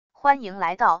欢迎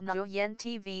来到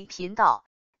NhaUyenTV 频道，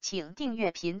请订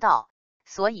阅频道，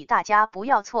所以大家不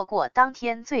要错过当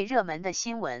天最热门的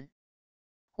新闻。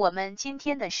我们今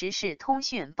天的时事通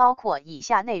讯包括以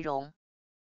下内容：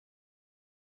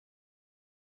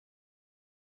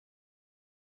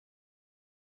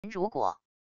如果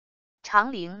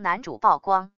长陵男主曝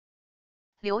光，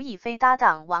刘亦菲搭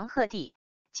档王鹤棣，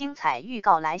精彩预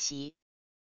告来袭。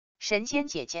神仙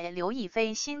姐姐刘亦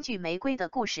菲新剧《玫瑰的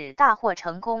故事》大获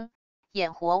成功，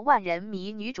演活万人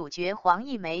迷女主角黄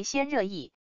一梅先热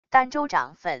议，单周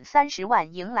涨粉30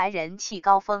万，迎来人气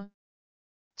高峰。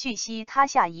据悉她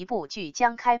下一部剧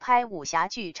将开拍武侠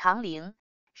剧《长陵》，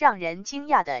让人惊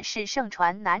讶的是盛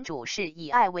传男主是以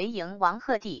爱为营王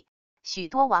鹤棣，许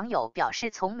多网友表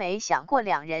示从没想过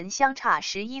两人相差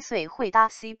11岁会搭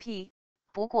CP。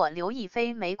不过刘亦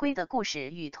菲《玫瑰的故事》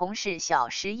与同事小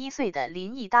11岁的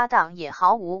林毅搭档也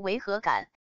毫无违和感，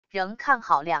仍看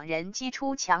好两人激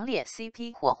出强烈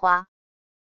CP 火花。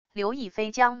刘亦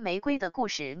菲将《玫瑰的故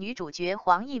事》女主角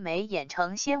黄一梅演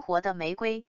成鲜活的玫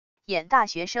瑰，演大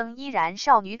学生依然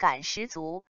少女感十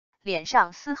足，脸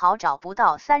上丝毫找不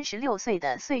到36岁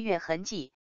的岁月痕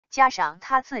迹，加上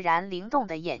她自然灵动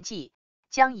的演技，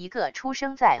将一个出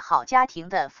生在好家庭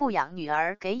的富养女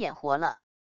儿给演活了。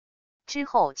之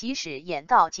后即使演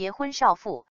到结婚少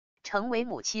妇，成为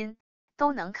母亲，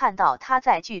都能看到她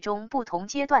在剧中不同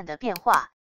阶段的变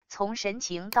化，从神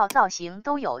情到造型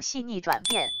都有细腻转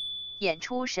变，演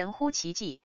出神乎其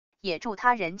技，也祝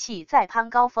她人气再攀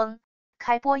高峰，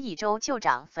开播1周就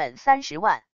涨粉30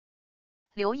万。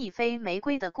刘亦菲《玫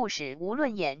瑰的故事》无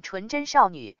论演纯真少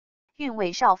女、韵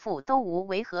味少妇都无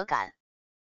违和感。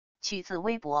取自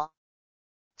微博。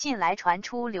近来传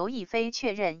出刘亦菲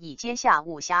确认已接下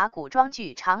武侠古装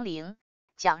剧《长陵》，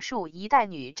讲述一代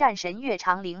女战神岳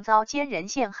长陵遭奸人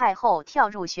陷害后跳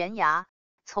入悬崖，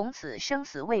从此生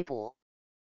死未卜。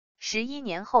11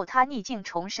年后她逆境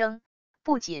重生，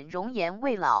不仅容颜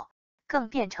未老，更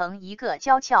变成一个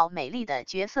娇俏美丽的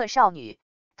绝色少女。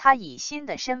她以新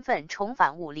的身份重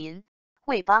返武林，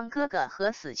为帮哥哥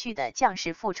和死去的将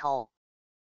士复仇。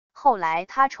后来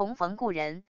她重逢故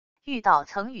人，遇到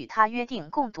曾与他约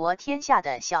定共夺天下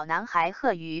的小男孩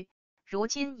贺瑜，如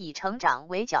今已成长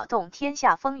为搅动天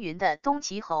下风云的东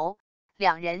齐侯，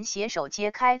两人携手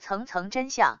揭开层层真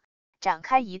相，展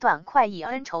开一段快意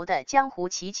恩仇的江湖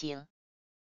奇情。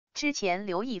之前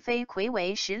刘亦菲睽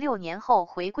违16年后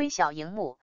回归小荧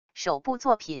幕，首部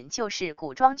作品就是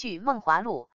古装剧《梦华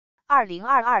录》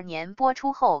，2022年播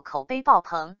出后口碑爆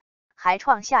棚，还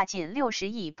创下近60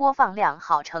亿播放量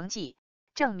好成绩，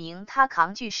证明她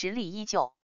扛剧实力依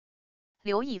旧。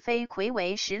刘亦菲睽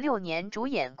违16年主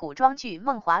演古装剧《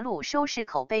梦华录》，收视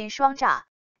口碑双炸，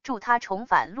助她重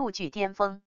返陆剧巅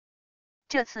峰。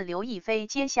这次刘亦菲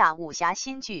接下武侠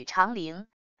新剧《长陵》，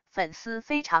粉丝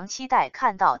非常期待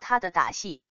看到她的打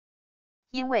戏。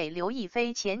因为刘亦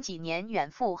菲前几年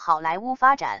远赴好莱坞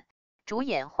发展，主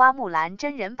演《花木兰》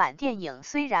真人版电影，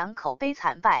虽然口碑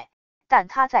惨败，但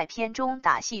她在片中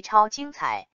打戏超精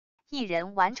彩。一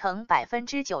人完成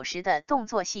90%的动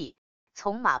作戏，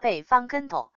从马背翻跟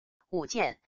斗、舞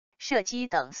剑、射击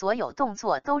等所有动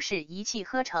作都是一气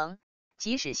呵成，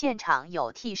即使现场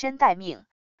有替身待命，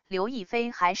刘亦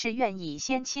菲还是愿意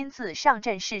先亲自上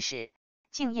阵试试，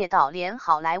敬业到连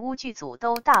好莱坞剧组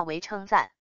都大为称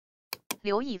赞。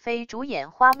刘亦菲主演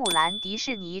《花木兰》迪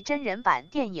士尼真人版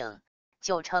电影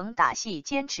，9成打戏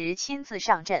坚持亲自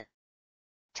上阵。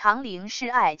长陵是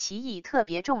爱奇艺特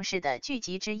别重视的剧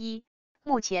集之一，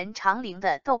目前长陵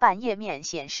的豆瓣页面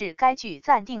显示该剧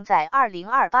暂定在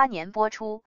2028年播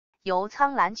出，由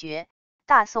苍兰诀、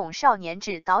大宋少年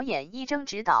志导演一征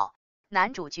执导，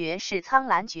男主角是苍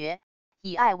兰诀、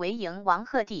以爱为营王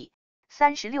鹤棣。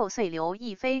36岁刘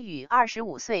亦菲与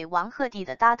25岁王鹤棣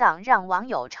的搭档让网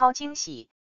友超惊喜，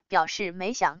表示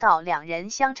没想到两人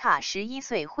相差11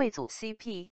岁会组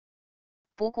CP。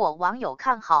不过网友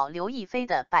看好刘亦菲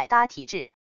的百搭体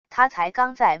质，她才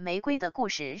刚在《玫瑰的故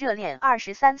事》热恋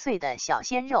23岁的小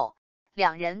鲜肉，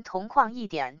两人同框一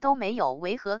点都没有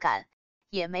违和感，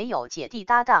也没有姐弟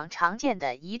搭档常见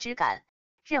的移植感，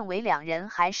认为两人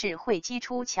还是会激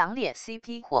出强烈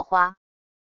CP 火花。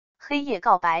黑夜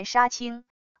告白杀青，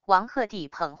王鹤棣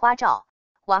捧花照，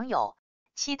网友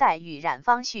期待与冉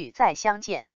方旭再相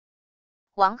见。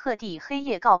王鹤棣黑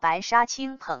夜告白杀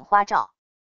青捧花照。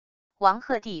王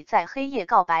鹤棣在黑夜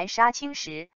告白杀青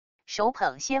时，手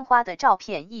捧鲜花的照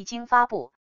片一经发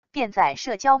布，便在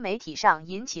社交媒体上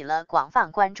引起了广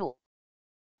泛关注。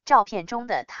照片中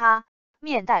的他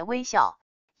面带微笑，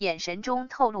眼神中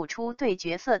透露出对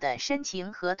角色的深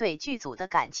情和对剧组的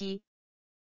感激。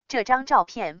这张照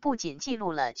片不仅记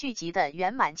录了剧集的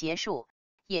圆满结束，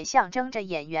也象征着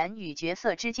演员与角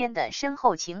色之间的深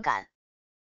厚情感。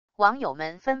网友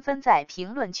们纷纷在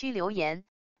评论区留言，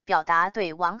表达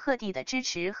对王鹤棣的支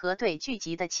持和对剧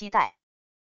集的期待。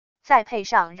再配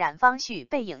上冉方旭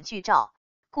背影剧照，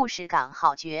故事感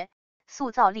好绝，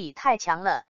塑造力太强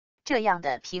了。这样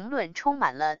的评论充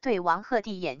满了对王鹤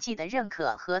棣演技的认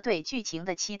可和对剧情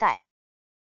的期待。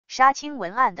杀青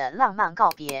文案的浪漫告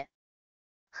别。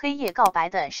黑夜告白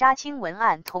的杀青文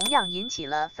案同样引起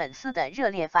了粉丝的热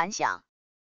烈反响。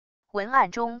文案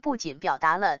中不仅表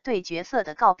达了对角色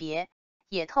的告别，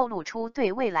也透露出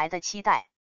对未来的期待。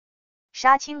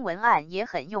杀青文案也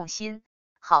很用心，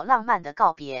好浪漫的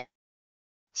告别，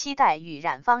期待与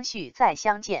冉方旭再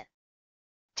相见。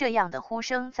这样的呼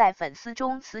声在粉丝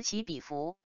中此起彼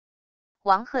伏。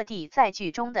王鹤棣在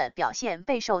剧中的表现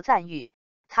备受赞誉，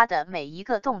他的每一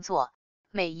个动作，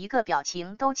每一个表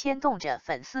情都牵动着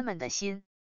粉丝们的心。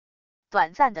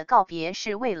短暂的告别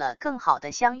是为了更好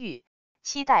的相遇，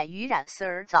期待与冉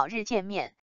Sir 早日见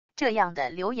面。这样的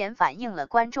留言反映了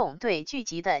观众对剧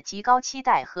集的极高期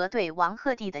待和对王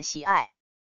鹤棣的喜爱。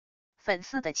粉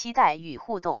丝的期待与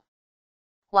互动。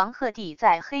王鹤棣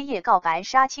在黑夜告白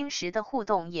杀青时的互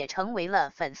动也成为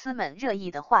了粉丝们热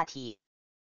议的话题。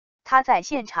他在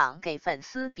现场给粉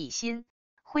丝比心、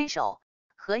挥手、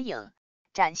合影，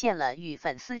展现了与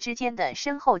粉丝之间的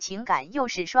深厚情感。又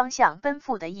是双向奔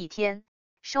赴的一天，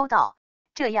收到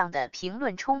这样的评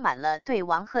论充满了对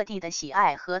王鹤棣的喜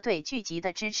爱和对剧集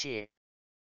的支持。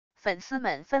粉丝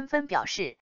们纷纷表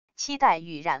示期待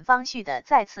与冉方旭的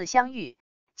再次相遇，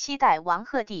期待王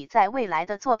鹤棣在未来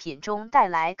的作品中带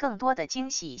来更多的惊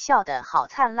喜。笑得好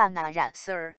灿烂啊，冉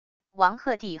Sir！ 王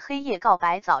鹤棣黑夜告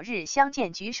白早日相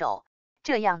见举手。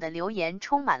这样的留言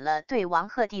充满了对王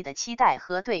鹤棣的期待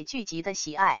和对剧集的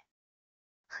喜爱。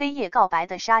黑夜告白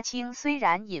的杀青虽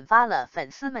然引发了粉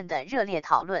丝们的热烈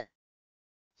讨论，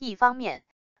一方面，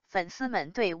粉丝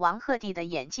们对王鹤棣的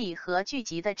演技和剧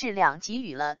集的质量给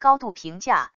予了高度评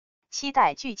价，期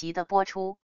待剧集的播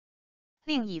出。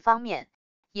另一方面，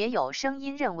也有声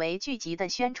音认为剧集的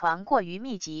宣传过于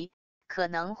密集，可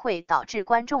能会导致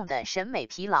观众的审美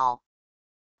疲劳。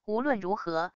无论如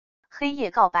何，黑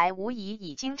夜告白无疑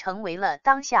已经成为了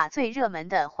当下最热门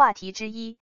的话题之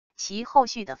一，其后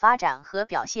续的发展和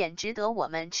表现值得我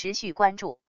们持续关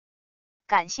注。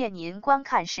感谢您观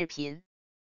看视频。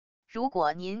如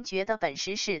果您觉得本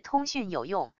时事通讯有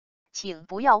用，请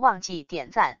不要忘记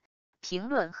点赞、评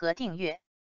论和订阅。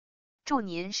祝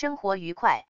您生活愉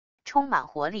快，充满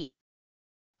活力。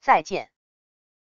再见。